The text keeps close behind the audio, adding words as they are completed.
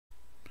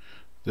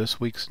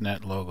This week's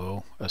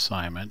NetLogo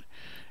assignment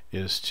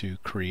is to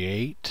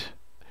create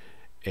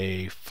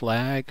a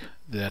flag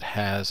that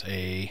has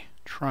a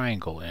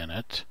triangle in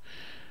it.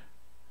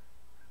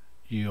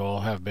 You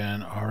all have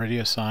been already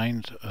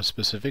assigned a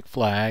specific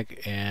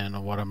flag,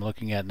 and what I'm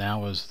looking at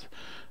now is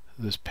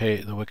this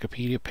page, the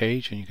Wikipedia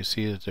page, and you can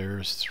see that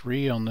there's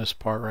 3 on this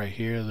part right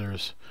here.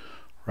 There's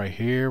right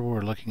here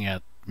we're looking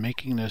at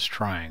making this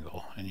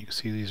triangle, and you can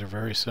see these are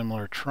very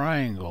similar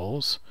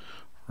triangles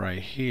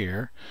right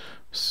here.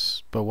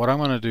 But what I'm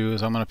going to do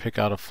is I'm going to pick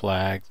out a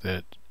flag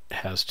that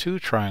has 2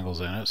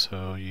 triangles in it,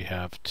 so you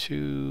have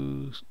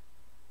 2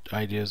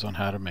 ideas on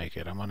how to make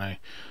it. I'm going to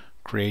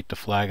create the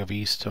flag of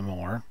East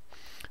Timor.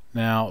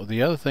 Now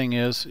the other thing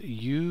is,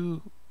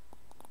 you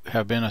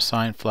have been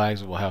assigned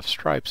flags that will have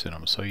stripes in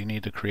them, so you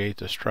need to create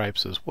the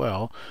stripes as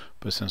well.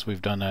 But since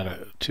we've done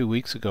that 2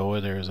 weeks ago,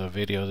 there's a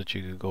video that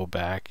you could go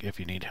back if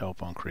you need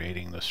help on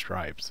creating the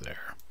stripes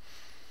there.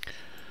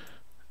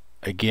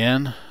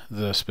 Again,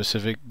 the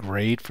specific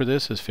grade for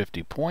this is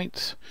 50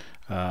 points.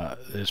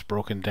 It's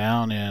broken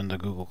down in the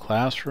Google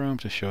Classroom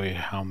to show you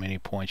how many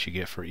points you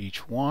get for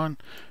each one.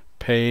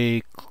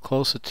 Pay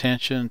close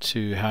attention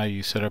to how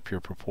you set up your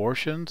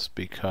proportions,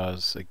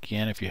 because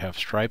again, if you have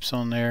stripes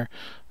on there,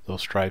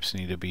 those stripes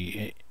need to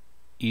be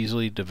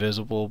easily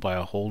divisible by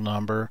a whole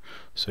number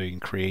so you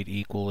can create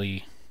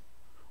equally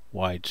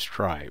wide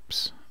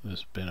stripes.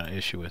 There's been an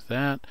issue with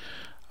that.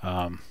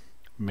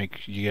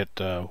 You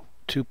get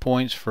 2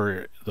 points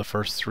for the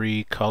first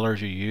 3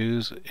 colors you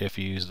use if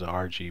you use the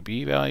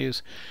RGB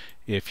values.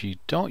 If you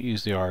don't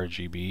use the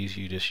RGBs,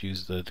 you just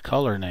use the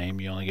color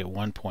name, you only get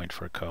 1 point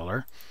for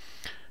color.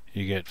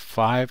 You get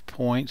 5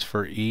 points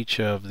for each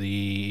of the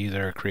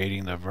either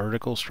creating the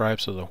vertical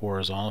stripes or the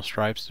horizontal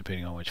stripes,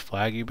 depending on which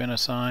flag you've been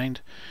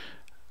assigned.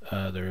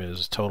 There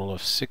is a total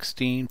of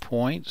 16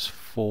 points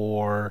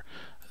for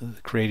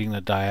creating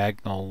the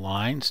diagonal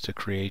lines to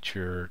create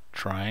your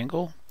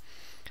triangle.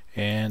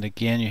 And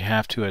again, you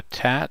have to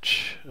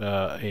attach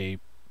a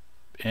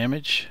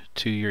image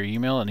to your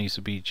email. It needs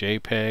to be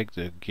JPEG,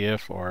 the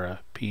GIF, or a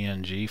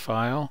PNG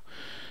file.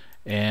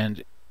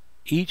 And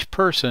each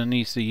person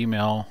needs to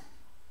email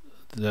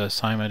the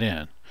assignment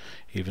in,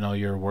 even though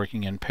you're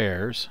working in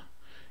pairs.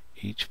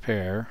 Each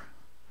pair,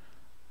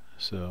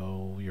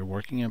 so you're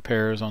working in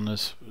pairs on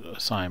this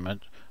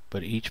assignment,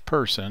 but each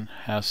person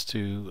has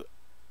to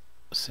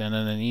send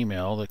in an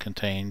email that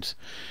contains,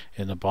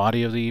 in the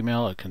body of the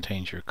email, it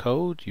contains your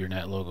code, your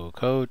NetLogo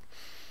code,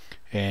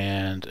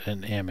 and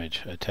an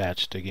image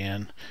attached.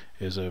 Again,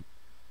 is a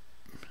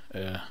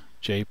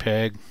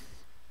JPEG,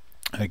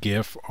 a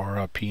GIF, or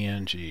a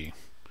PNG.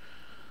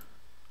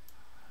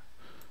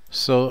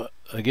 So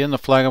again, the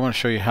flag I'm going to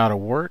show you how to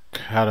work,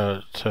 how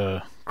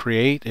to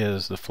create,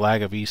 is the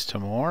flag of East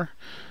Timor.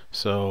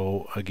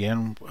 So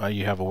again,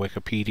 you have a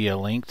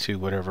Wikipedia link to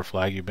whatever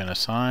flag you've been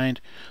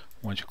assigned.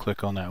 Once you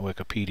click on that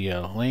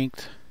Wikipedia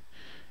link,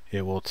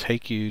 it will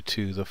take you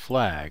to the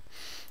flag.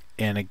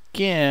 And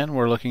again,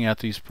 we're looking at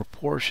these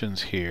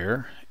proportions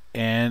here,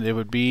 and it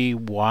would be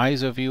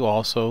wise of you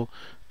also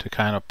to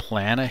kind of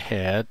plan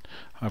ahead.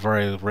 I've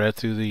already read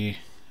through the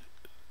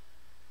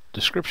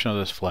description of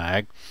this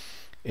flag,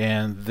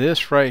 and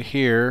this right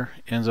here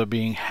ends up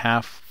being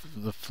half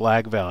the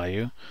flag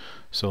value.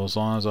 So as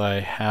long as I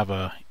have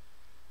a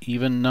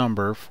even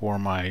number for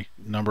my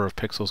number of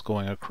pixels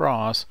going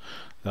across,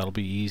 that'll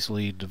be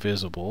easily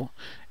divisible.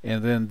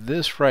 And then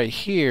this right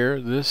here,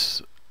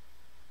 this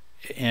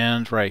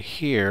end right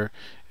here,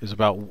 is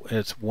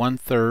it's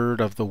 1/3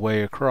 of the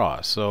way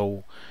across.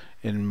 So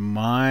in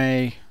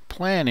my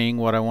planning,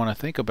 what I want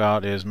to think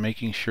about is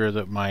making sure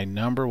that my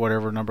number,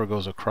 whatever number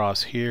goes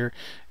across here,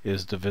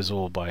 is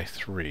divisible by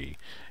 3.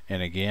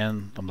 And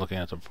again, I'm looking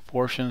at the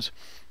proportions.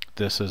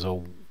 This is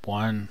a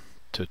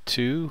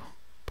 1:2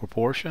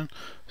 proportion,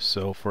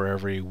 so for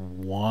every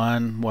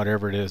 1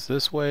 whatever it is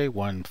this way,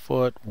 1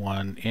 foot,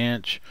 1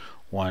 inch,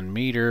 1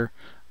 meter,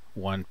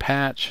 1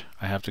 patch,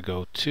 I have to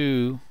go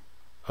 2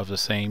 of the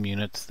same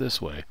units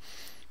this way.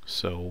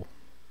 So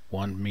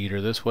 1 meter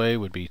this way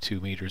would be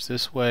 2 meters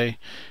this way.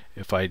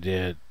 If I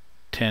did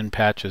 10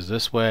 patches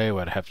this way, I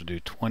would have to do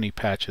 20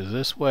 patches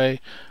this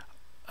way.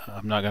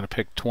 I'm not going to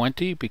pick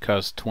 20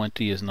 because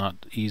 20 is not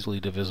easily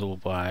divisible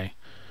by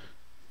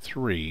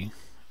 3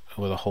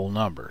 with a whole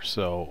number.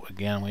 So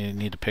again, we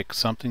need to pick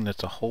something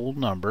that's a whole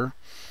number,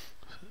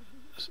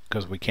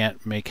 because we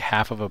can't make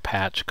half of a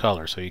patch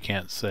color. So you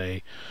can't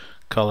say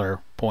color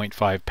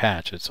 0.5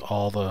 patch. It's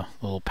all the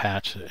little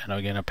patch, and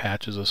again, a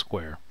patch is a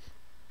square.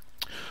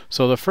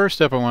 So the first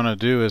step I want to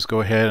do is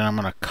go ahead and I'm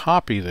going to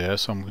copy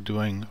this. I'm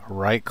doing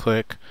right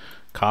click,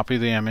 copy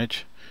the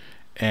image,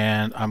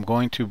 and I'm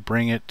going to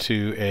bring it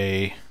to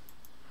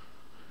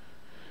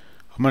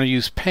I'm going to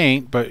use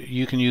Paint, but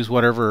you can use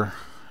whatever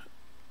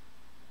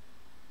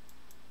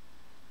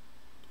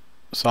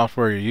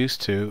software you're used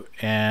to,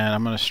 and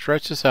I'm going to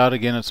stretch this out.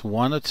 Again, it's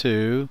 1 to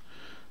 2,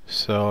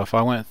 so if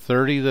I went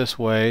 30 this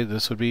way,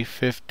 this would be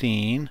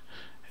 15,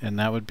 and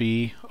that would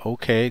be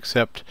okay,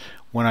 except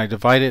when I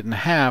divide it in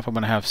half, I'm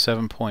going to have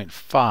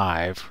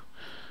 7.5,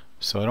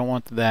 so I don't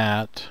want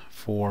that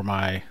for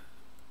my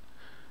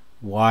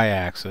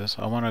y-axis,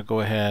 I want to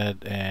go ahead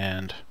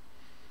and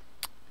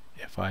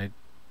if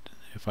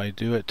I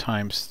do it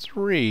times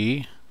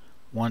 3,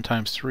 1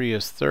 times 3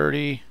 is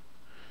 30,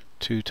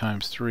 2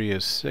 times 3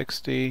 is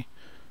 60.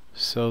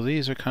 So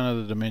these are kind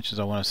of the dimensions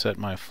I want to set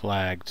my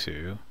flag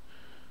to.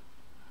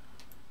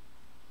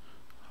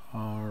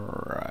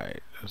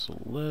 Alright, there's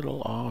a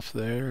little off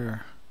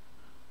there.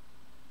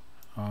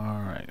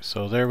 Alright,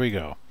 so there we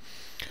go.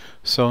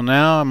 So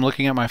now I'm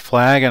looking at my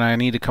flag and I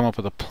need to come up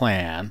with a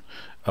plan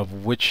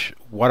of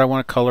what I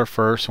want to color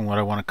first and what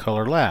I want to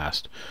color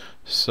last.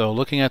 So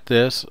looking at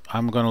this,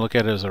 I'm going to look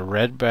at it as a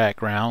red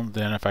background.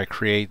 Then if I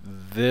create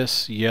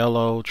this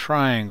yellow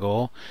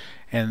triangle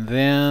and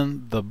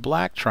then the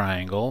black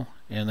triangle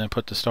and then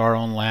put the star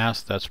on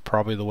last, that's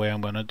probably the way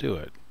I'm going to do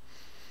it.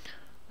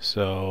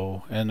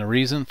 So, and the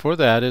reason for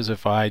that is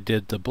if I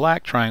did the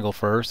black triangle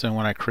first, and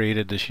when I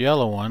created this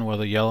yellow one, well,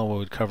 the yellow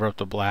would cover up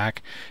the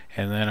black,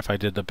 and then if I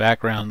did the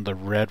background, the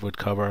red would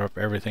cover up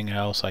everything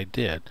else I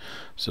did.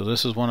 So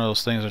this is one of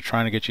those things I'm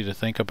trying to get you to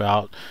think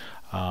about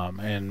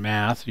in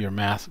math,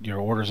 your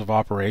orders of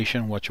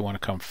operation, what you want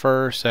to come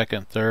first,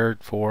 second,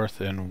 third, fourth,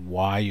 and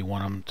why you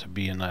want them to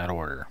be in that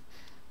order.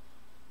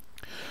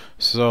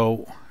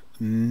 So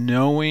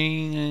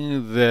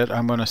knowing that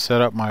I'm going to set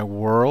up my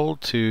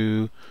world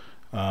to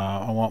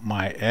I want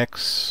my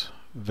X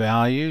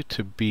value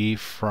to be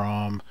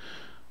from,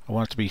 I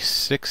want it to be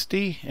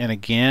 60, and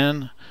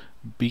again,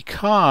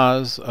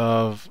 because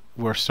of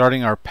we're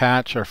starting our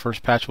patch, our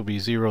first patch will be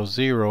 0,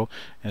 0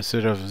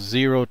 instead of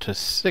 0 to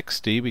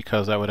 60,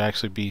 because that would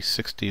actually be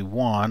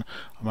 61.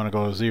 I'm going to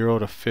go 0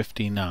 to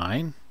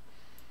 59.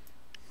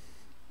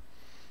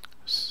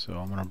 So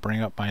I'm going to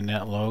bring up my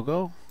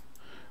NetLogo.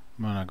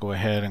 I'm going to go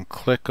ahead and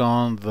click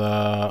on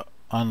the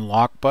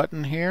unlock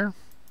button here.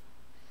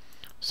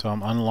 So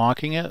I'm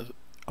unlocking it.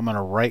 I'm going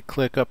to right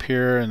click up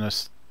here in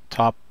this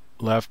top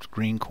left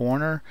green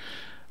corner.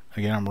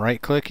 Again, I'm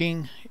right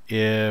clicking.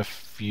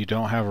 If you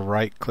don't have a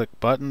right click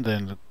button,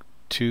 then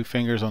 2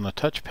 fingers on the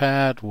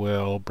touchpad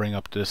will bring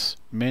up this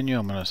menu.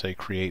 I'm going to say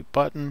create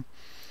button.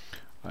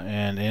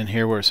 And in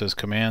here where it says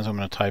commands, I'm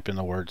going to type in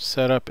the word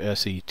setup,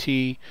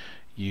 S-E-T-U-P,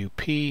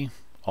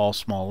 all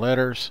small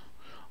letters,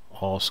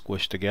 all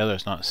squished together.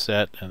 It's not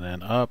set and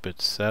then up,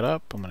 it's set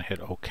up. I'm going to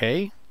hit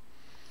OK.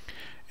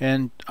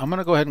 And I'm going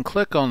to go ahead and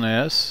click on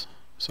this.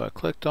 So I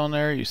clicked on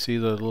there. You see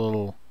the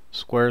little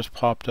squares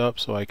popped up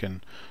so I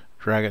can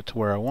drag it to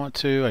where I want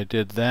to. I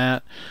did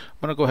that.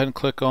 I'm going to go ahead and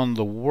click on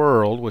the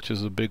world, which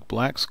is a big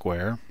black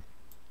square.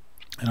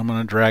 And I'm going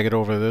to drag it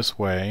over this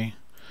way.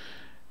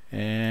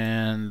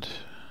 And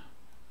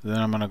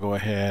then I'm going to go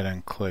ahead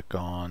and click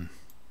on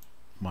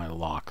my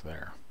lock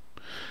there.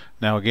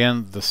 Now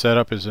again, the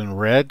setup is in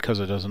red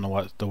because it doesn't know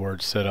what the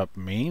word setup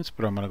means,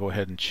 but I'm going to go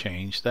ahead and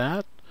change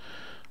that.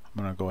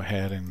 I'm going to go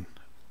ahead and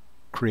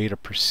create a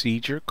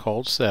procedure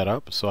called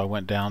setup. So I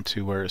went down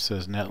to where it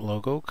says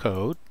NetLogo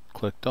code,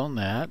 clicked on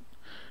that.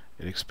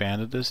 It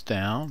expanded this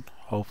down.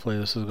 Hopefully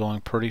this is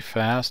going pretty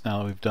fast now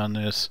that we've done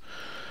this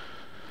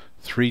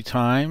 3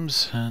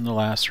 times in the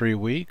last 3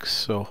 weeks.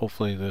 So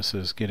hopefully this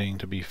is getting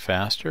to be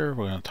faster.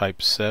 We're going to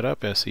type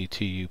setup,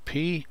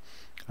 S-E-T-U-P.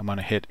 I'm going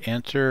to hit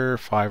enter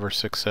 5 or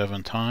 6,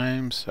 7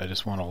 times. I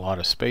just want a lot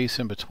of space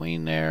in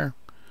between there.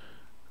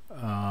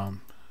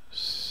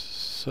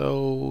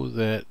 So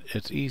that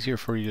it's easier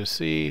for you to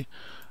see.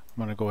 I'm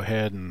going to go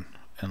ahead and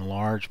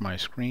enlarge my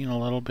screen a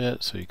little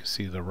bit so you can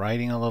see the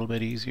writing a little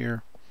bit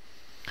easier.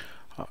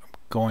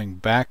 Going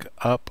back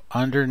up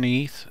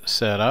underneath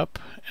setup,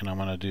 and I'm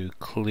going to do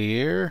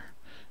clear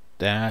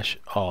dash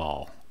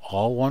all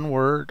one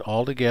word,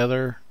 all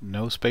together,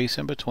 no space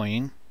in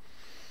between.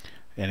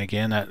 And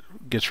again, that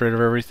gets rid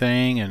of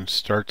everything and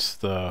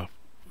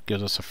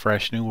gives us a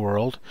fresh new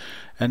world.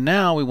 And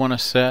now we want to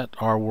set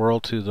our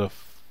world to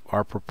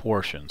our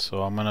proportions.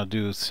 So I'm going to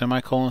do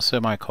semicolon,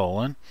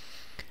 semicolon.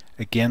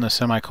 Again, the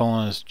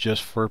semicolon is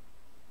just for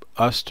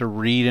us to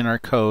read in our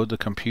code. The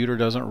computer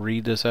doesn't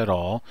read this at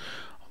all,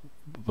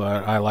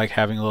 but I like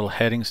having little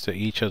headings to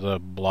each of the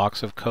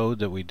blocks of code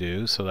that we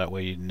do, so that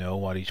way you know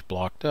what each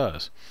block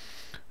does.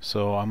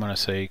 So I'm going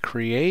to say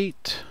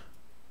create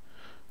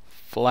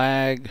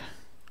flag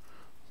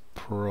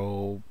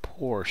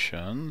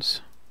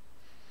proportions.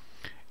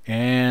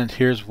 And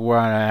here's where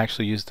I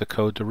actually use the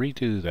code to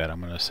redo that.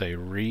 I'm going to say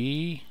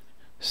resize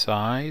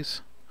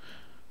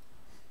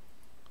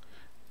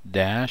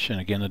dash,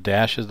 and again the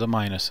dash is the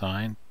minus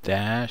sign,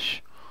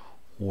 dash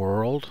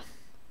world.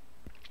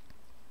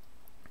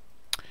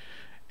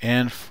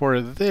 And for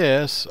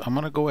this, I'm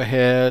going to go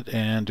ahead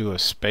and do a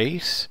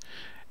space,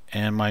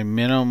 and my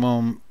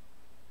minimum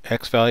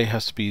X value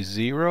has to be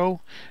 0.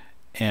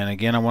 And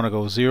again, I want to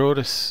go 0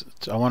 to,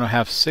 I want to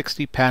have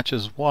 60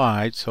 patches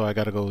wide, so I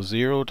got to go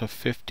 0 to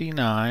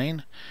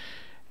 59,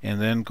 and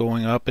then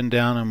going up and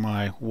down in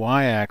my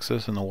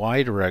y-axis in the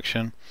y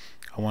direction,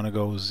 I want to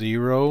go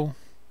 0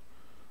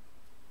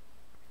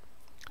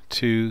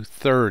 to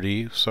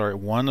 30, sorry,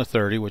 1 to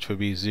 30, which would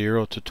be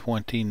 0 to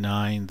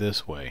 29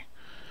 this way.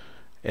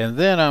 And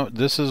then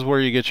this is where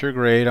you get your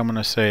grade. I'm going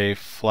to say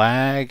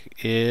flag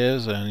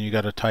is, and you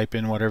got to type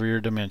in whatever your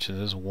dimensions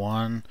is,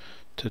 1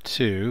 to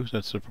 2.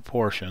 That's the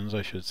proportions,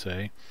 I should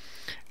say.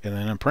 And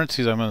then in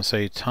parentheses, I'm going to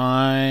say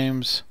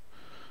times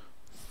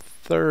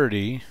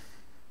 30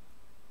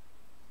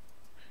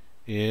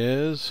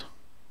 is,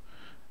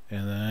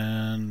 and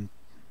then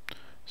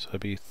so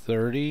it'd be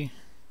 30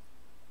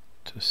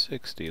 to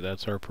 60.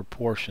 That's our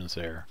proportions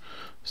there.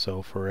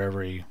 So for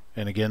every,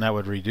 and again that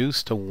would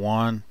reduce to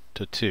 1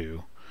 to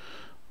 2.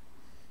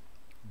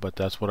 But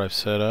that's what I've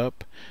set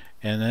up.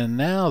 And then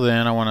now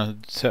I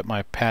want to set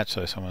my patch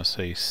size. So I'm going to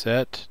say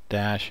set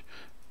dash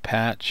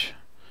patch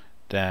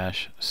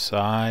dash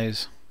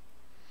size,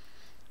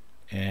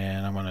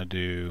 and I'm going to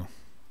do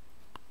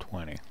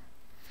 20.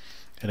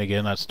 And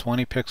again, that's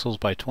 20 pixels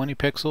by 20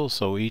 pixels.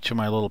 So each of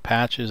my little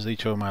patches,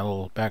 each of my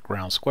little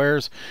background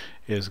squares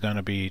is going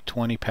to be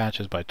 20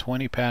 patches by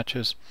 20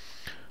 patches.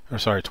 Or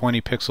sorry, 20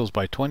 pixels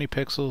by 20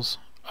 pixels.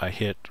 I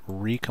hit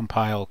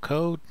recompile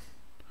code.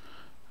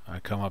 I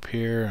come up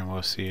here and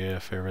we'll see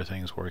if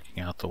everything's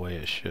working out the way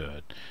it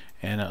should.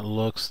 And it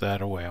looks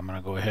that way. I'm going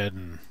to go ahead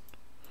and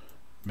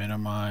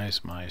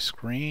minimize my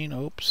screen.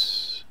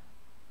 Oops.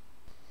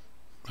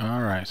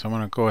 Alright, so I'm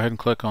going to go ahead and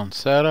click on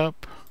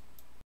setup.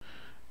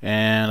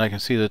 And I can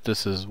see that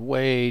this is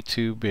way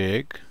too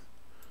big.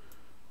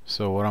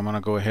 So what I'm going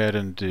to go ahead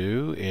and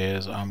do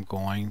is I'm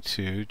going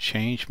to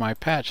change my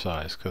patch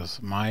size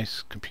because my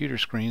computer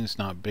screen is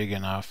not big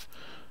enough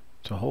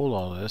to hold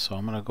all this. So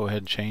I'm going to go ahead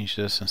and change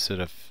this.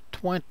 Instead of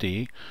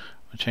 20,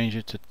 I'll change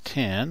it to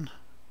 10.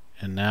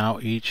 And now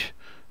each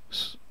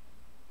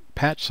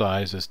patch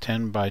size is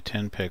 10 by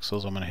 10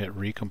 pixels. I'm going to hit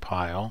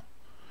recompile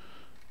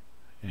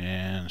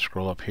and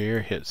scroll up here,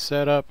 hit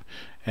setup,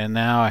 and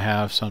now I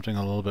have something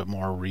a little bit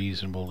more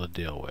reasonable to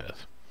deal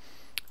with.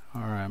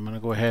 Alright, I'm going to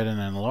go ahead and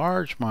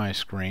enlarge my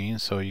screen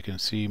so you can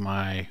see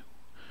my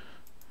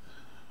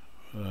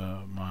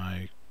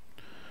my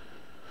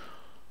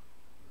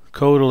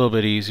code a little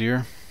bit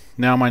easier.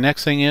 Now my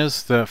next thing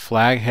is the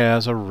flag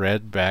has a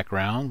red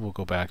background. We'll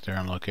go back there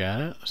and look at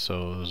it.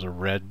 So there's a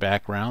red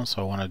background,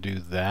 so I want to do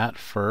that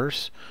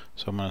first.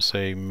 So I'm going to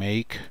say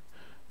make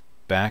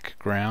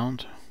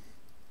background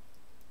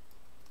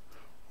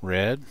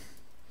red.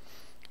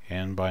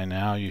 And by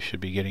now you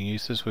should be getting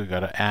used to this. We've got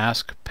to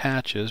ask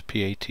patches,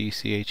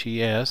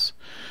 P-A-T-C-H-E-S.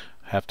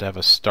 Have to have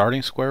a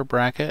starting square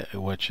bracket,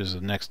 which is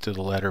next to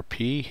the letter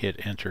P.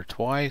 Hit enter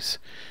twice.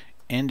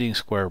 Ending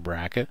square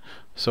bracket.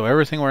 So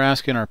everything we're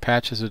asking our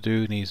patches to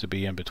do needs to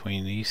be in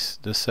between this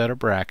set of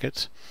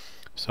brackets.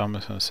 So I'm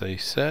just going to say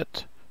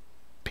set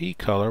P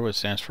color, which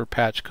stands for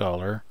patch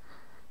color,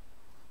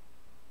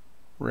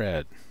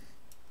 red.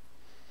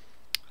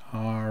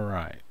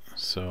 Alright,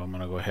 so I'm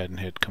going to go ahead and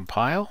hit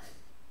compile.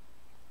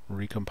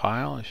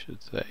 Recompile, I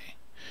should say.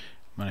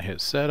 I'm going to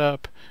hit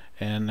setup,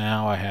 and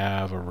now I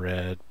have a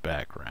red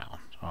background.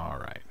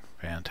 Alright,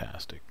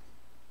 fantastic.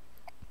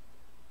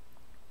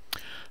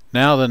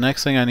 Now the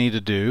next thing I need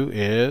to do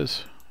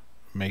is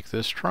make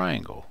this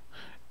triangle.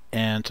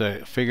 And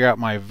to figure out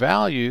my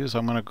values,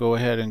 I'm going to go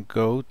ahead and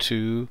go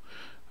to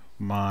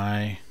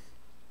my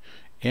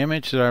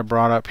image that I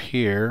brought up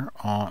here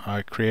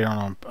I created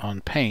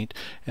on Paint.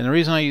 And the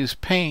reason I use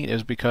Paint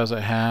is because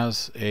it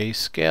has a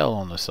scale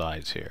on the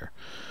sides here.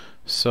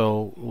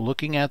 So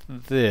looking at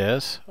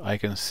this, I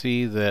can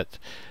see that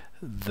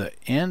the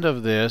end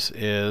of this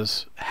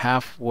is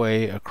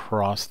halfway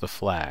across the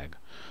flag.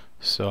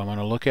 So I'm going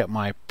to look at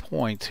my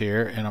points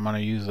here, and I'm going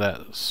to use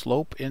that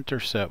slope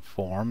intercept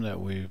form that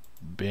we've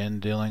been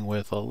dealing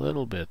with a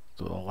little bit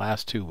the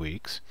last 2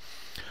 weeks.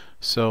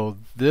 So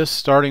this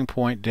starting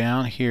point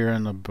down here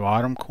in the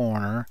bottom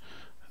corner,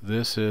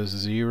 this is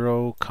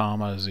 0,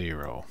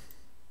 0.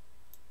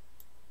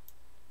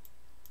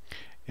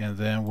 And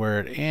then where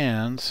it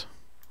ends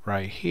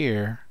right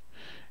here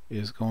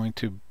is going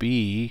to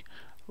be,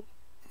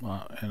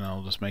 and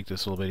I'll just make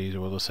this a little bit easier,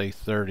 we'll just say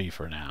 30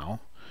 for now.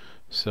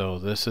 So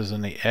this is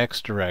in the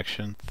X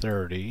direction,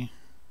 30.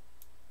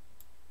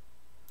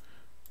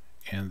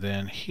 And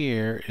then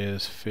here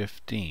is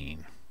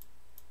 15.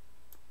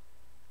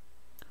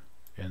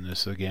 And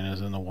this again is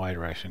in the Y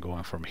direction,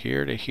 going from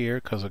here to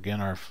here, because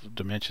again our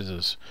dimensions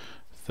is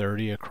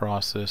 30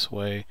 across this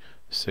way,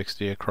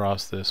 60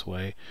 across this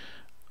way.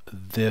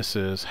 This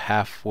is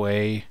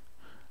halfway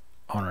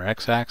on our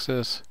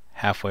X-axis,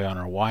 halfway on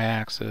our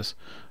Y-axis.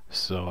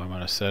 So I'm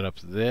going to set up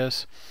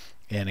this.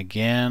 And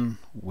again,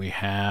 we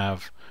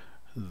have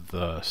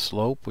the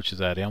slope, which is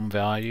that M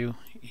value,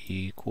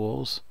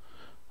 equals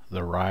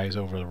the rise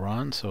over the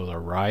run. So the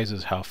rise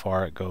is how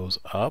far it goes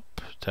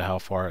up to how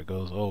far it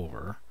goes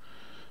over.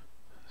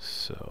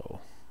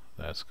 So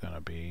that's going to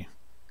be,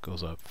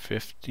 goes up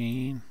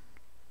 15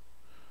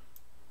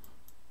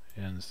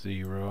 and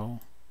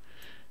 0,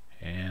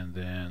 and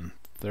then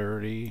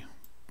 30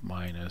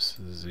 minus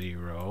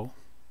 0,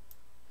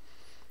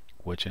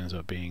 which ends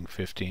up being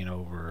 15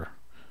 over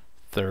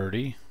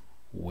 30,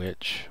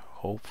 which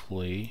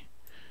hopefully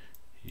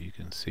you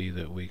can see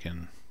that we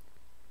can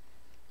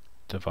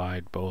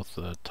divide both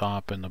the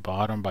top and the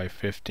bottom by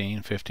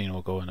 15. 15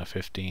 will go into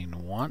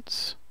 15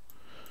 once.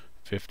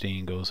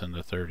 15 goes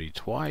into 30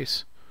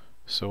 twice.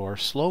 So our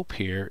slope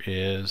here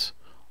is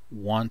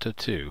 1 to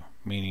 2,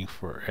 meaning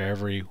for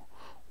every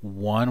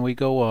 1 we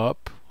go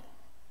up,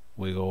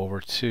 we go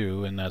over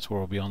 2, and that's where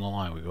we'll be on the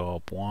line. We go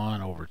up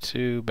 1, over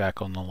 2,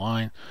 back on the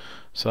line.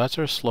 So that's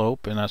our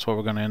slope, and that's what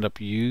we're going to end up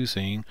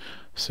using,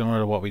 similar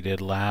to what we did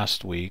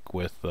last week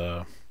with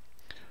the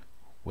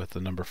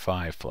number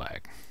 5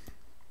 flag.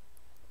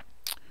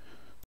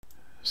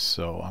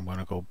 So I'm going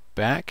to go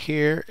back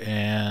here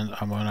and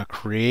I'm going to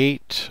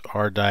create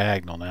our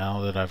diagonal now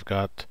that I've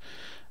got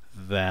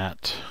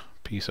that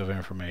piece of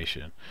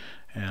information.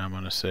 And I'm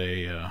going to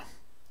say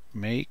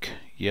make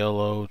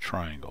yellow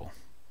triangle.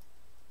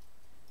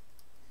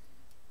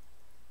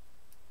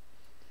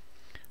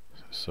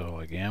 So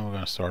again, we're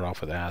going to start off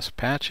with ask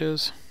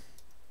patches.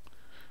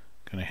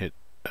 Going to hit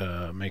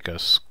make a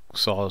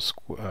solid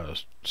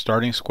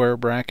starting square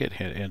bracket,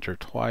 hit enter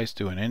twice,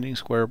 do an ending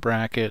square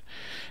bracket,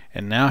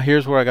 and now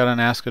here's where I got to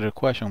ask it a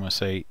question. I'm going to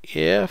say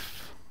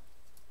if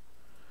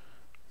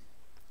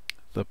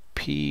the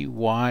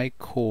PY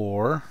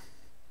core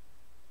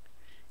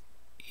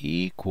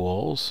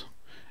equals,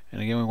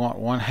 and again we want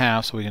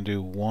 1/2, so we can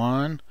do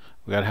 1,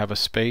 we got to have a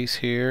space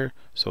here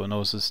so it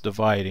knows it's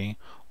dividing,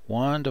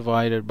 1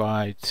 divided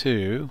by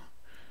 2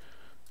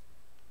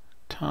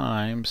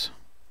 times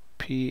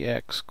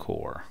PX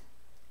core.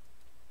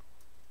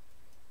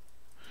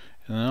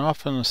 And then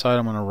off on the side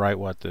I'm going to write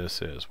what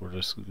this is. We're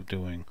just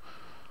doing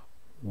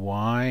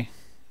y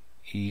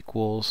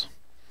equals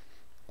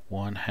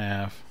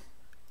 1/2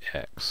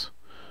 x.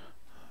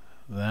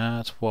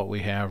 That's what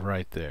we have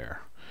right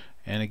there.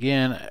 And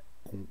again,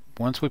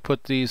 once we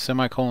put these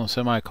semicolon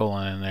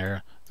in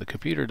there, the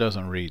computer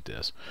doesn't read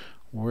this.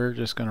 We're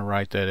just going to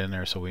write that in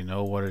there so we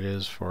know what it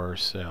is for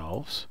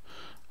ourselves.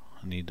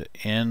 I need to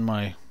end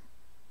my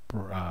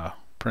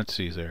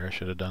parentheses there. I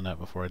should have done that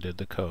before I did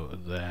the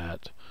code.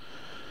 That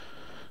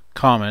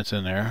comments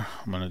in there.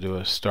 I'm going to do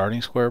a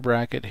starting square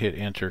bracket, hit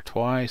enter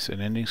twice, an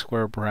ending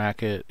square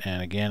bracket,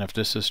 and again, if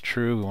this is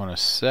true, we want to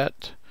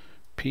set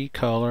P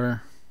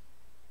color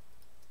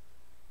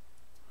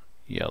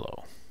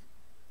yellow.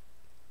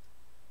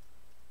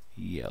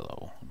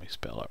 Yellow. Let me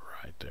spell it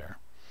right there.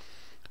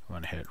 I'm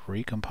going to hit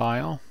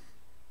recompile,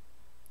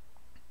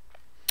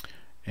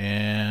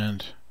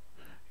 and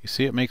you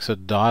see it makes a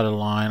dotted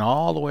line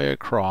all the way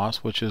across,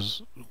 which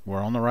is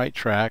we're on the right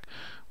track.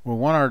 We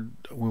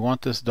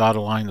want this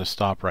dotted line to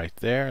stop right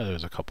there.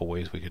 There's a couple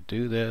ways we could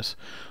do this,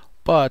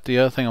 but the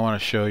other thing I want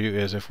to show you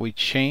is if we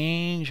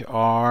change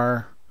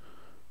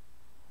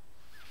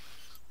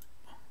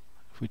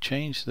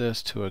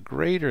this to a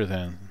greater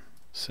than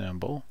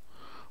symbol,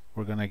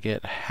 we're going to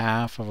get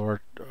half of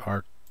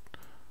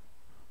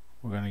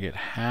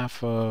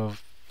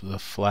the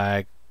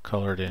flag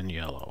colored in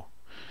yellow.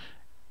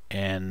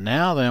 And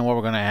now then what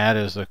we're going to add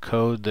is the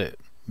code that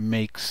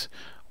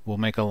will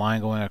make a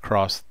line going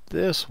across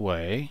this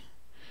way,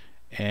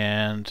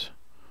 and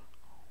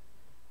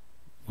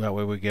that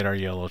way we get our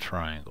yellow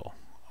triangle.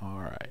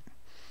 Alright,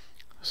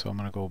 so I'm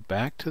going to go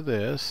back to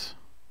this,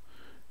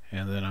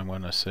 and then I'm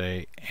going to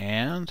say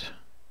and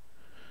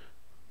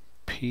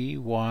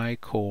PY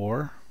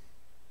core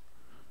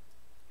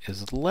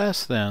is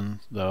less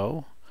than,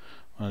 though,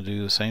 I'm going to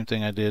do the same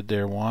thing I did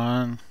there,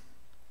 1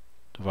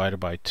 divided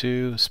by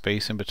 2,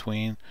 space in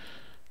between.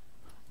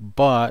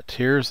 But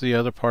here's the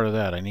other part of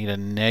that. I need a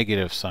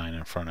negative sign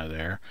in front of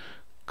there,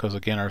 because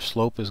again our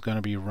slope is going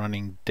to be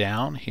running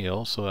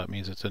downhill, so that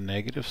means it's a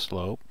negative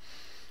slope.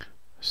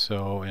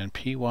 So and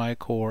PY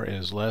core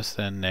is less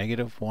than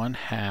negative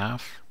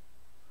 1/2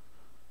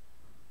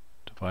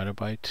 divided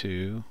by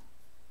 2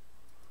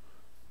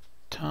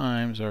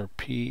 times our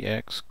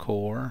PX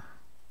core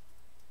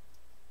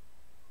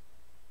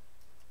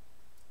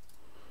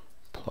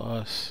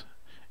plus,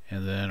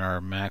 and then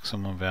our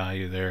maximum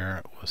value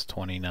there was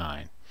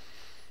 29.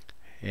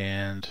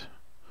 And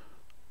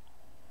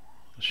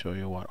I'll show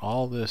you what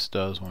all this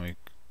does when we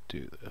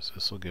do this.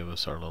 This will give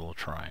us our little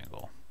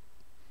triangle.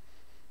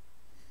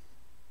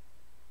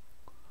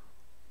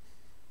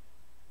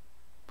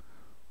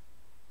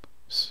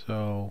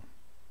 So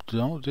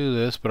don't do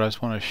this, but I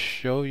just want to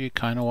show you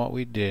kind of what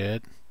we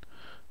did.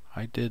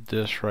 I did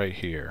this right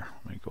here.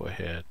 Let me go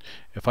ahead.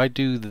 If I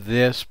do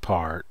this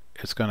part,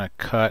 it's going to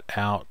cut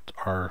out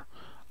our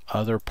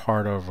other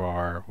part of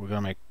we're going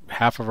to make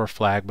half of our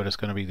flag, but it's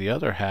going to be the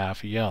other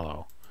half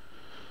yellow.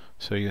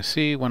 So you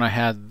see when I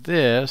had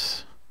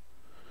this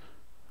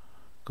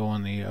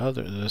going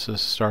this is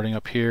starting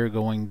up here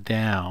going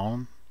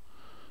down,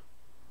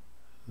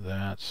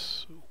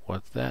 that's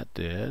what that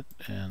did.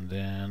 And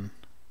then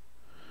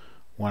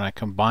when I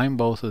combine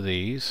both of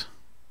these,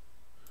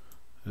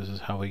 this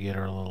is how we get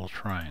our little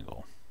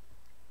triangle.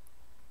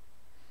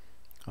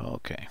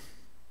 Okay.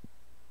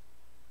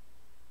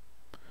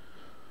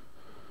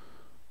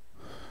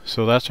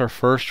 So that's our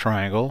first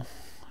triangle.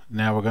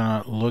 Now we're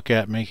going to look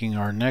at making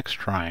our next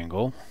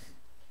triangle.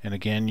 And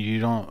again,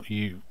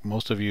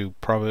 most of you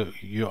probably,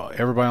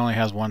 everybody only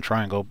has one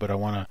triangle, but I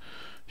want to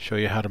show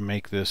you how to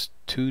make this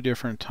 2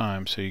 different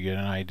times so you get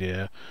an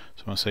idea.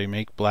 So I'm going to say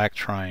make black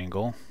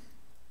triangle,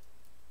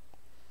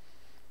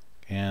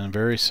 and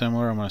very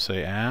similar, I'm going to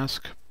say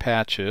ask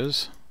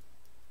patches,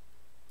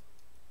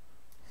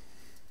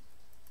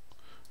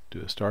 do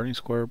a starting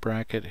square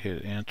bracket,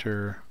 hit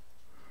enter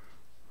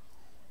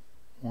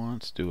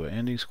once, do an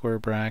ending square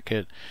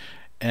bracket,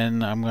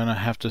 and I'm going to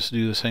have to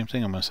do the same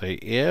thing. I'm going to say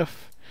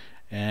if,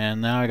 and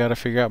now I got to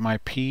figure out my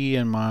P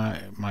and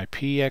my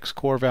PX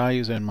core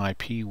values and my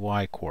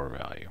PY core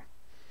value.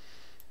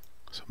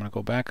 So I'm going to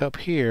go back up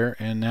here,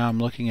 and now I'm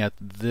looking at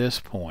this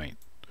point.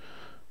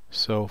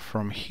 So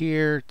from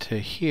here to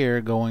here,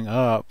 going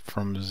up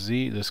from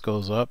Z, this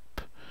goes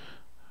up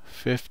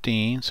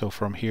 15. So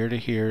from here to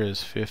here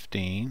is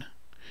 15.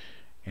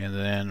 And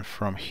then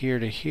from here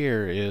to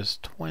here is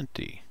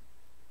 20.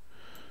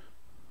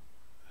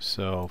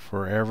 So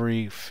for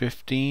every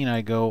 15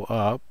 I go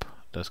up,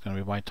 that's going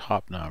to be my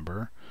top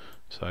number.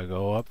 So I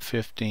go up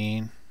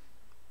 15.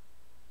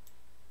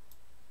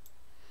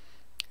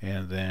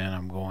 And then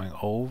I'm going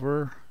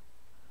over.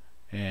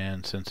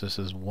 And since this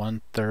is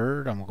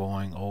 1/3, I'm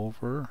going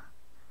over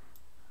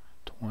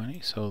 20.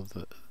 So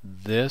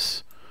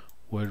this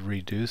would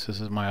reduce.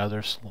 This is my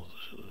other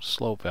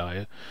slope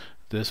value.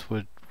 This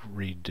would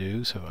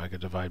reduce if I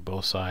could divide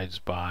both sides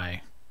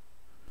by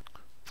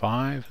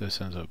 5.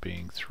 This ends up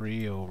being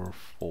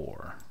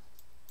 3/4.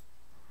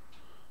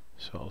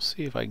 So I'll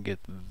see if I can get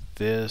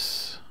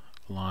this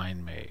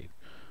line made.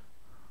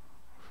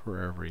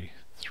 For every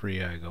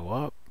 3 I go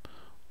up,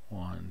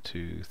 1,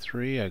 2,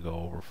 3, I go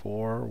over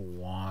 4,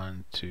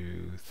 1,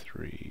 2,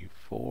 3,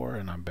 4,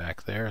 and I'm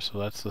back there. So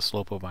that's the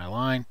slope of my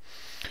line.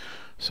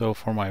 So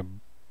for my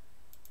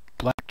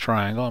black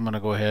triangle, I'm going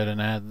to go ahead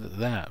and add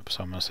that.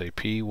 So I'm going to say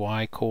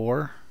PY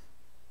core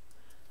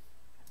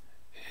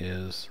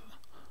is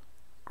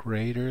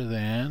greater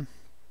than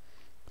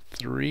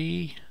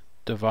 3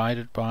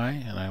 divided by,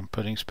 and I'm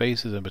putting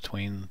spaces in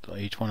between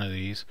each one of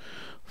these,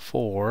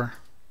 4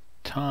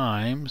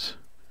 times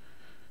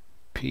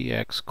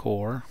PX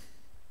core.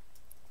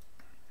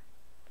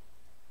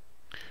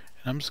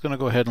 And I'm just going to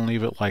go ahead and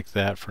leave it like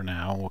that for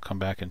now. We'll come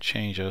back and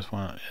change it. I just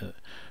want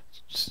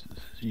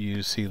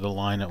you see the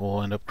line that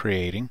we'll end up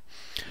creating.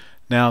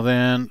 Now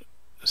then,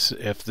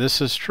 if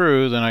this is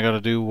true, then I got to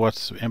do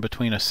what's in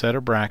between a set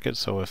of brackets.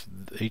 So if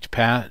each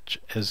patch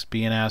is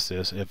being asked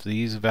this, if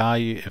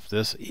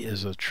this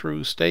is a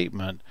true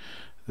statement,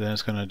 then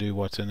it's going to do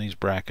what's in these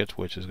brackets,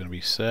 which is going to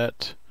be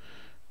set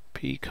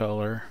P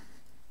color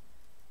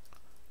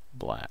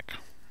black.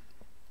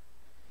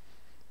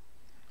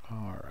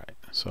 Alright,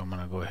 so I'm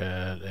going to go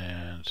ahead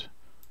and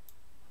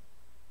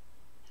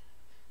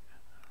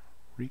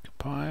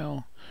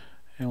recompile,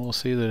 and we'll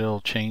see that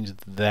it'll change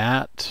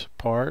that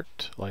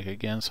part. Like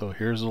again, so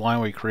here's the line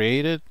we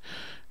created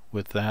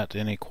with that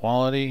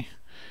inequality,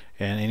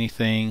 and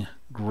anything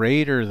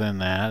greater than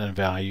that in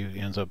value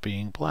ends up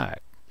being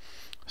black.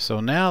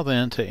 So now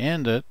then, to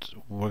end it,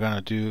 we're going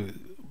to do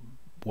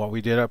what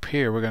we did up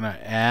here. We're going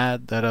to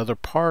add that other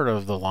part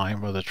of the line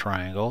for the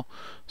triangle.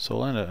 So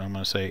we'll end it. I'm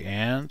going to say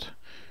and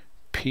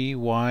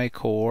PY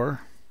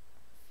core,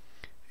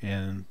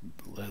 and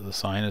the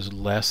sign is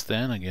less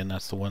than. Again,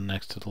 that's the one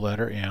next to the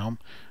letter M.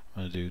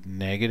 I'm going to do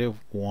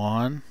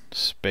 -1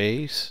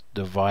 space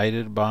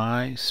divided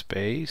by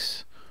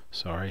space.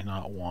 Sorry,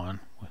 not 1.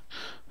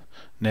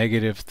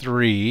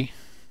 -3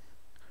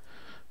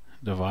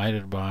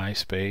 divided by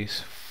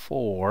space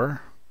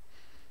 4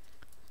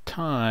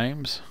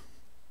 times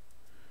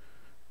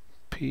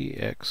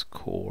PX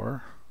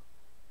core.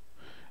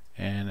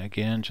 And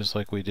again, just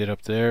like we did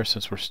up there,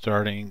 since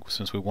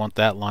we want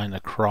that line to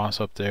cross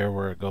up there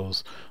where it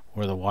goes,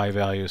 where the Y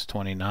value is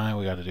 29,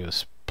 we got to do a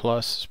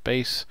plus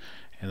space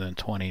and then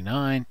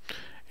 29.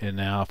 And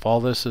now if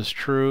all this is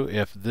true,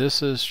 if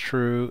this is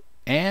true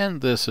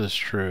and this is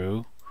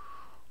true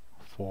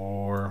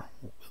for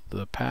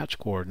the patch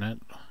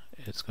coordinate,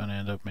 it's going to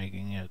end up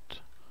making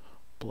it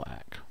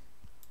black.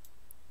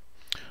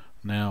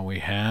 Now we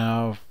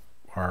have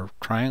our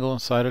triangle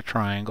inside a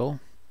triangle.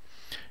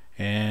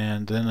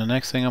 And then the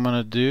next thing I'm going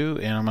to do,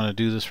 and I'm going to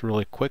do this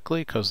really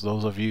quickly because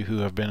those of you who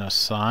have been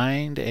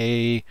assigned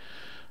a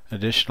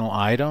additional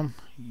item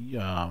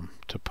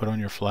to put on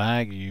your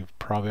flag, you've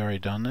probably already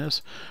done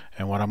this.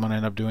 And what I'm going to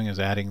end up doing is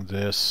adding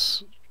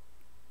this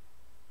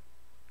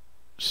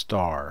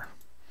star.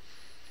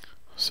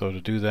 So to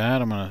do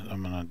that, I'm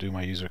going to do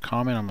my user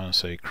comment. I'm going to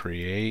say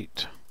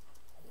create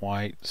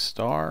white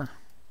star.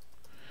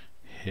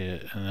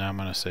 Hit, and then I'm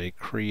going to say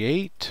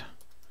create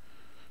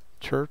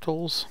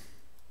turtles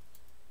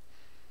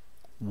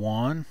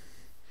 1.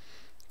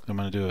 I'm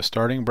going to do a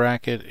starting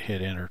bracket,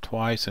 hit enter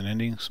twice, an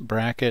ending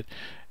bracket,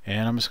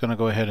 and I'm just going to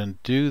go ahead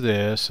and do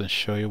this and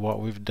show you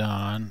what we've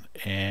done,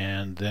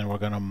 and then we're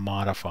going to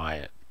modify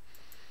it.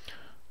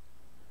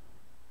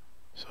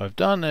 So I've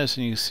done this,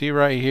 and you see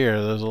right here,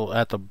 there's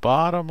at the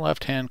bottom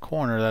left hand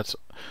corner, that's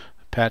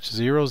patch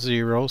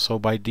 00. So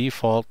by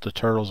default the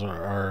turtles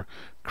are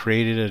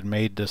created and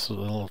made this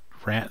little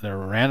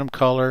random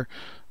color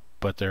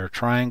but they're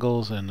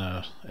triangles and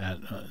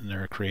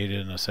they're created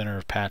in the center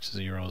of patch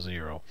 0,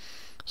 0.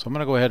 So I'm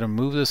going to go ahead and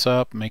move this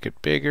up, make it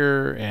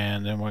bigger,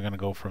 and then we're going to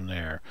go from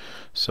there.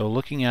 So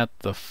looking at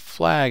the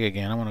flag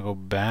again, I'm going to go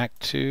back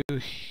to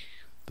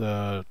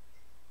the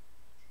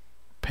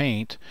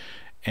paint,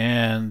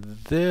 and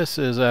this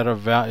is at a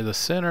value, the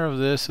center of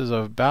this is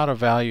about a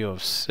value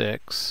of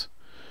 6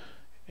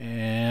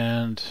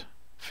 and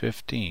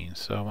 15.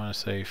 So I'm going to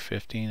say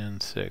 15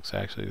 and 6.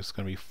 Actually, it's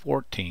going to be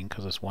 14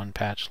 because it's one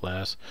patch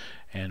less,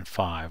 and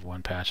 5,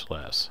 one patch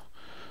less.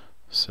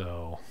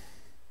 So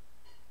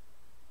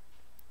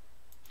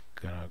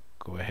I'm going to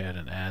go ahead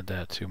and add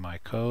that to my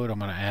code. I'm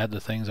going to add the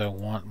things I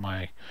want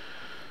my.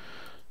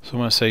 So I'm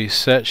going to say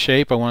set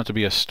shape. I want it to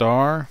be a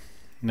star.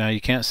 Now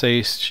you can't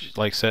say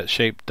like set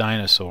shape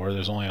dinosaur.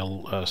 There's only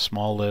a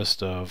small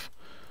list of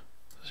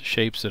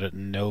shapes that it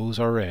knows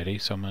already.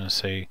 So I'm going to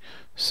say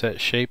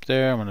set shape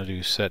there. I'm going to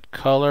do set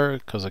color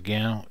because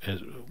again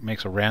it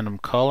makes a random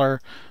color,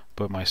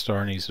 but my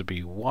star needs to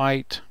be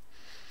white.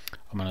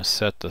 I'm going to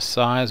set the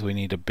size. We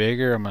need a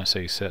bigger. I'm going to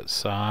say set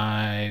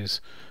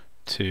size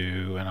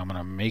to, and I'm going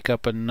to make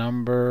up a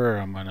number.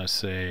 I'm going to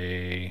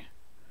say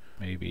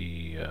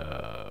maybe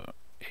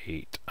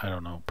 8. I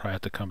don't know. Probably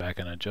have to come back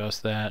and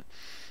adjust that.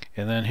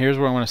 And then here's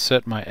where I'm going to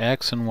set my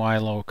X and Y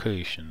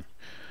location.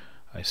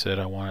 I said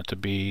I want it to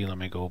be, let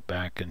me go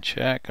back and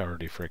check. I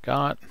already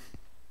forgot.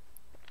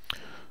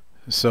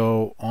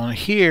 So on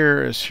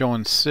here is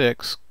showing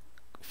 6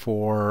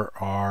 for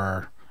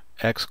our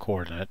X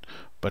coordinate.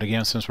 But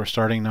again, since we're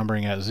starting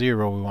numbering at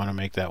 0, we want to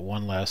make that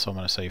one less. So I'm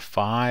going to say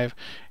 5,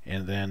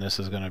 and then this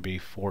is going to be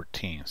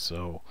 14.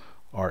 So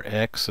our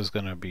X is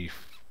going to be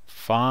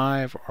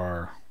 5,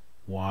 our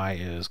Y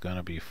is going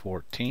to be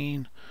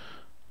 14.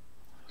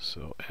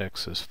 So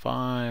X is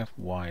 5,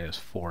 Y is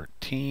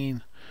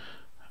 14.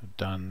 I've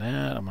done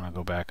that. I'm going to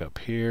go back up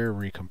here,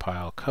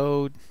 recompile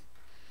code,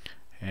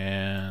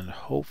 and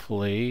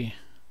hopefully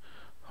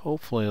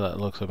that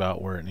looks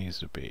about where it needs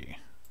to be.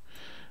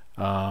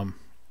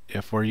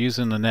 If we're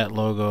using the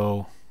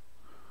NetLogo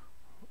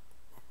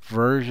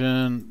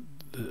version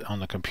on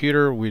the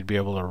computer, we'd be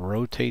able to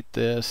rotate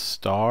this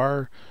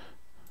star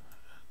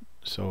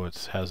so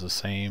it has the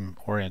same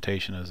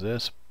orientation as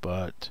this,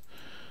 but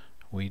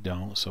we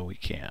don't, so we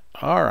can't.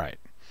 Alright,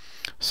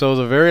 so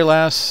the very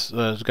last,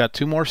 it's got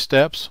 2 more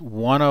steps.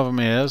 One of them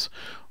is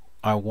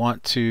I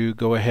want to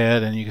go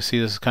ahead, and you can see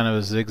this is kind of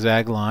a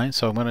zigzag line,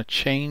 so I'm going to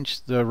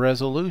change the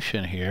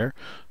resolution here.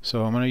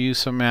 So I'm going to use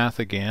some math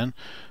again.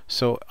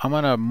 So I'm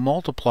going to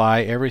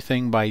multiply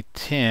everything by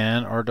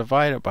 10 or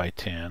divide it by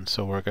 10.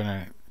 So we're going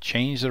to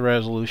change the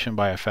resolution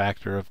by a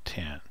factor of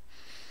 10.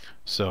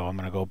 So I'm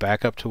going to go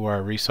back up to where I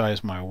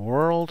resize my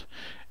world,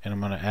 and I'm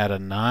going to add a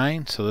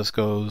 9. So this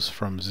goes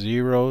from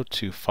 0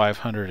 to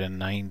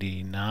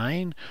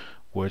 599,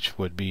 which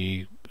would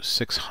be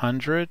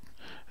 600.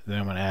 Then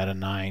I'm going to add a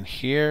 9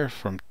 here.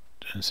 From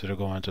instead of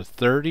going to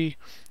 30,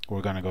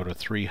 we're going to go to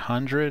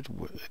 300.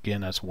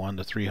 Again, that's 1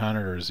 to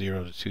 300 or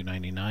 0 to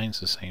 299. It's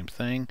the same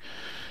thing.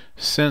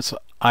 Since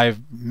I've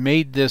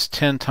made this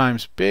 10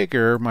 times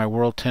bigger, my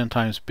world 10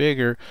 times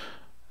bigger,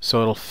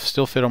 so it'll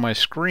still fit on my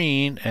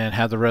screen and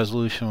have the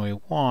resolution we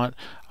want,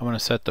 I'm going to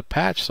set the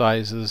patch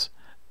sizes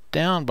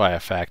down by a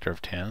factor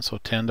of 10. So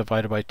 10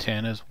 divided by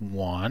 10 is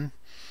 1.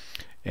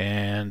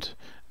 And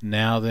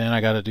now then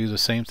I got to do the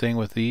same thing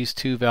with these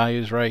 2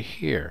 values right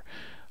here.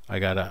 I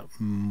gotta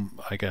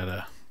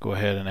go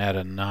ahead and add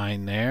a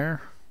 9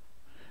 there,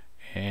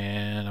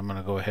 and I'm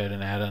gonna go ahead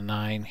and add a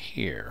 9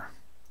 here.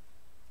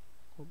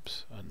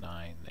 Oops, a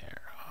 9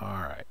 there.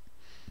 Alright.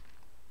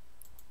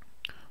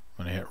 I'm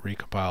gonna hit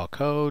recompile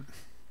code,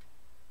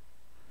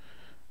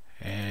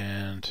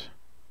 and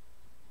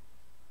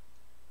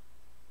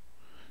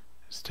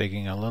it's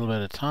taking a little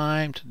bit of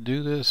time to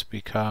do this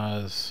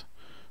because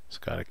it's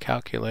got to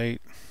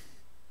calculate.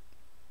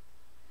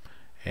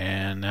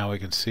 And now we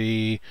can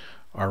see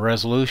our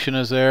resolution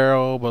is there.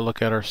 Oh, but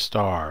look at our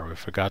star. We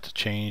forgot to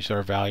change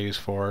our values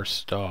for our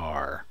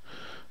star.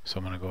 So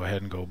I'm going to go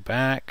ahead and go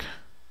back,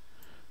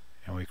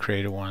 and we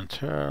created one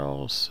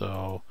turtle.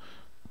 So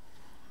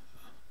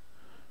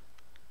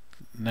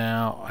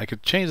now I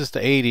could change this to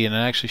 80, and it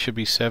actually should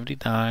be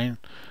 79.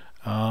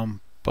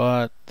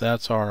 But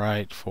that's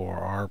alright for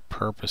our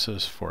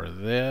purposes for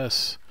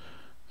this.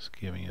 Just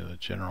giving you the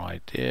general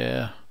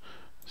idea.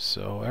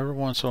 So every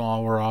once in a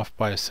while we're off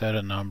by a set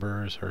of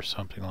numbers or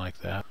something like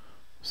that.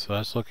 So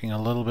that's looking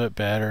a little bit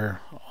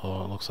better,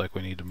 although it looks like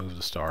we need to move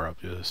the star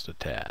up just a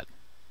tad.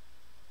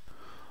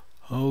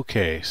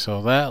 Okay,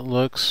 so that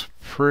looks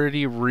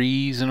pretty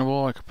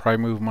reasonable. I could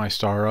probably move my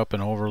star up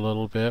and over a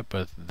little bit,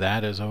 but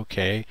that is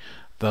okay.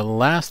 The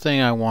last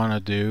thing I want to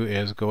do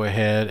is go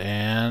ahead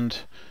and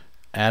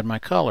add my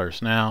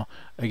colors. Now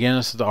again,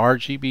 this is the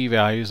RGB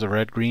values, the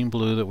red, green,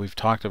 blue that we've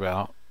talked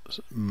about.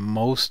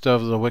 Most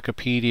of the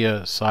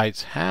Wikipedia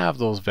sites have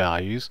those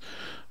values,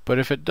 but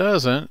if it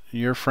doesn't,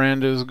 your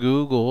friend is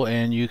Google,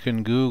 and you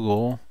can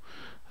Google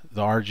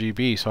the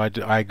RGB. So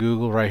I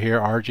Google right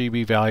here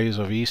RGB values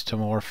of East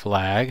Timor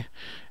flag,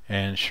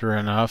 And sure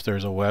enough,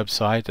 there's a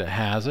website that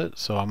has it.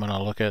 So I'm going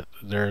to look at,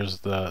 there's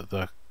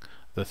the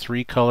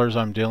 3 colors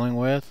I'm dealing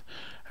with.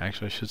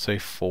 Actually, I should say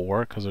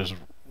 4, because there's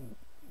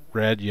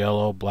red,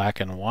 yellow,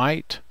 black, and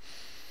white.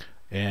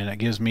 And it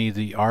gives me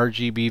the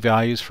RGB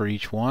values for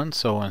each one.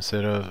 So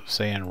instead of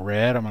saying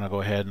red, I'm going to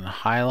go ahead and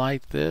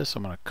highlight this.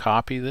 I'm going to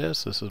copy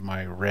this. This is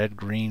my red,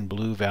 green,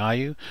 blue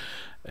value.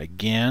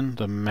 Again,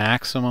 the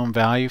maximum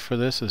value for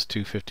this is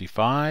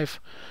 255.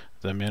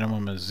 The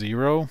minimum is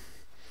 0.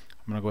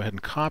 I'm going to go ahead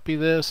and copy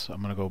this.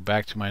 I'm going to go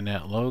back to my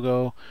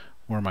NetLogo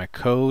where my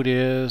code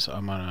is.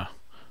 I'm going to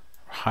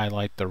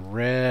highlight the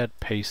red,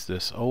 paste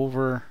this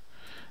over.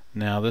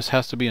 Now this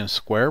has to be in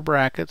square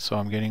brackets, so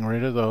I'm getting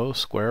rid of those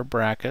square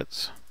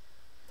brackets.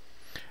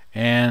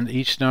 And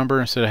each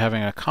number, instead of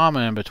having a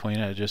comma in between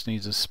it, it just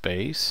needs a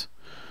space.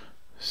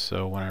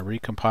 So when I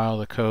recompile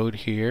the code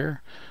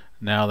here,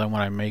 now then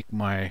when I make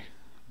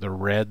the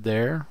red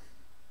there,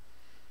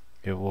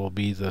 it will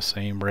be the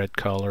same red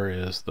color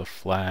as the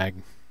flag.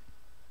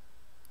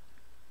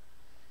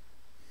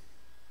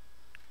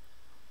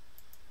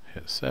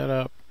 Hit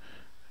setup,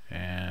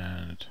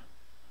 and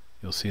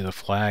you'll see the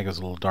flag is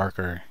a little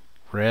darker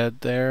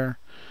red there.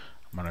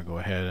 I'm going to go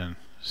ahead and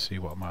see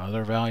what my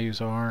other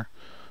values are.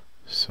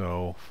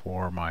 So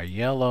for my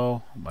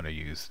yellow, I'm going to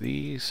use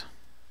these.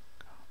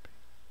 Copy.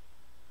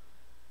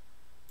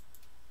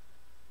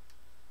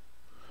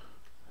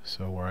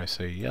 So where I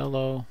say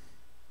yellow,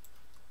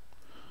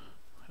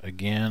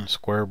 again,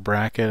 square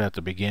bracket at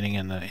the beginning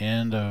and the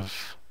end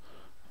of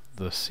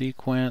the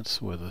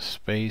sequence with a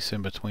space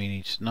in between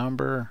each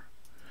number.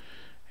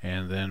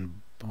 And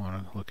then I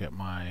want to look at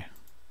my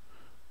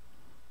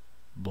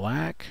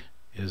black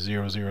is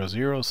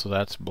 000, so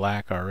that's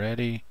black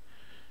already.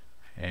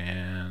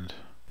 And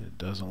it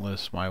doesn't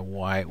list my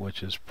white,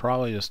 which is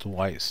probably just a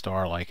white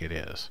star like it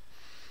is.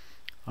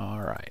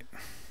 Alright.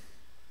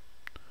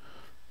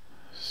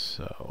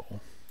 So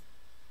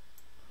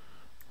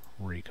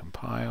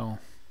recompile,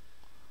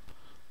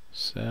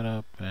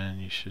 setup,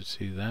 and you should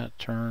see that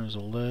turns a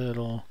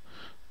little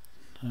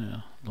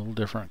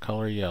different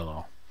color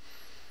yellow.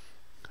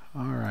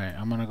 Alright,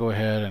 I'm going to go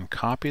ahead and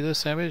copy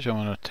this image. I'm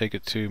going to take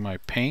it to my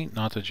paint.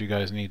 Not that you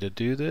guys need to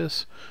do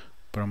this,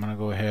 but I'm going to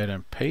go ahead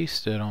and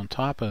paste it on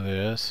top of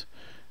this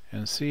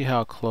and see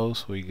how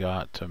close we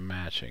got to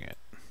matching it.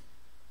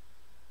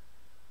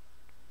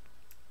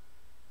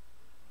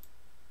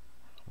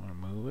 I'm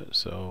going to move it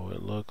so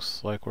it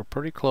looks like we're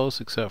pretty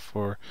close, except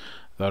for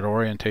that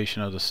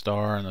orientation of the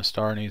star, and the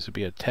star needs to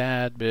be a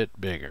tad bit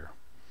bigger.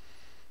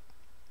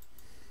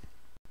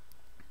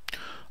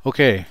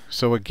 Okay,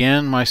 so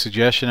again, my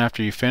suggestion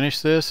after you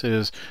finish this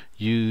is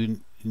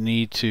you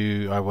need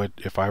to,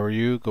 if I were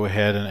you, go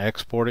ahead and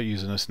export it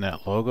using this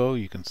NetLogo.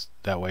 You can,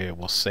 that way it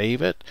will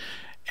save it,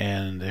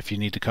 and if you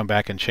need to come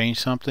back and change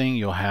something,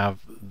 you'll have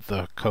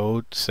the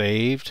code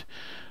saved.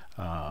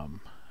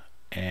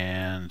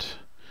 And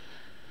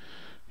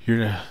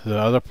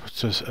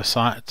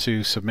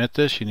to submit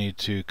this, you need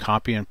to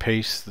copy and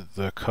paste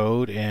the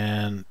code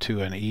into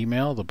an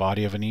email, the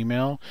body of an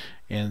email,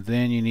 and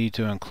then you need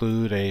to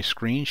include a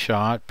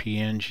screenshot,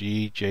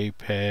 PNG,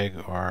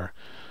 JPEG, or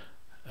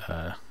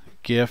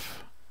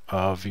GIF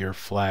of your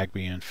flag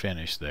being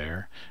finished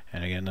there.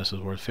 And again, this is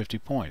worth 50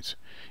 points.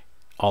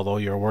 Although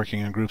you're working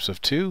in groups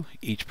of 2,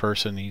 each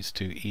person needs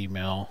to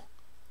email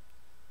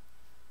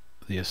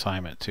the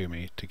assignment to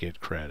me to get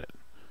credit.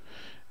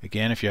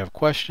 Again, if you have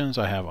questions,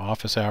 I have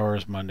office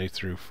hours Monday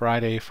through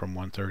Friday from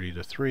 1:30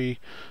 to 3,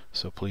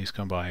 so please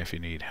come by if you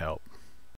need help.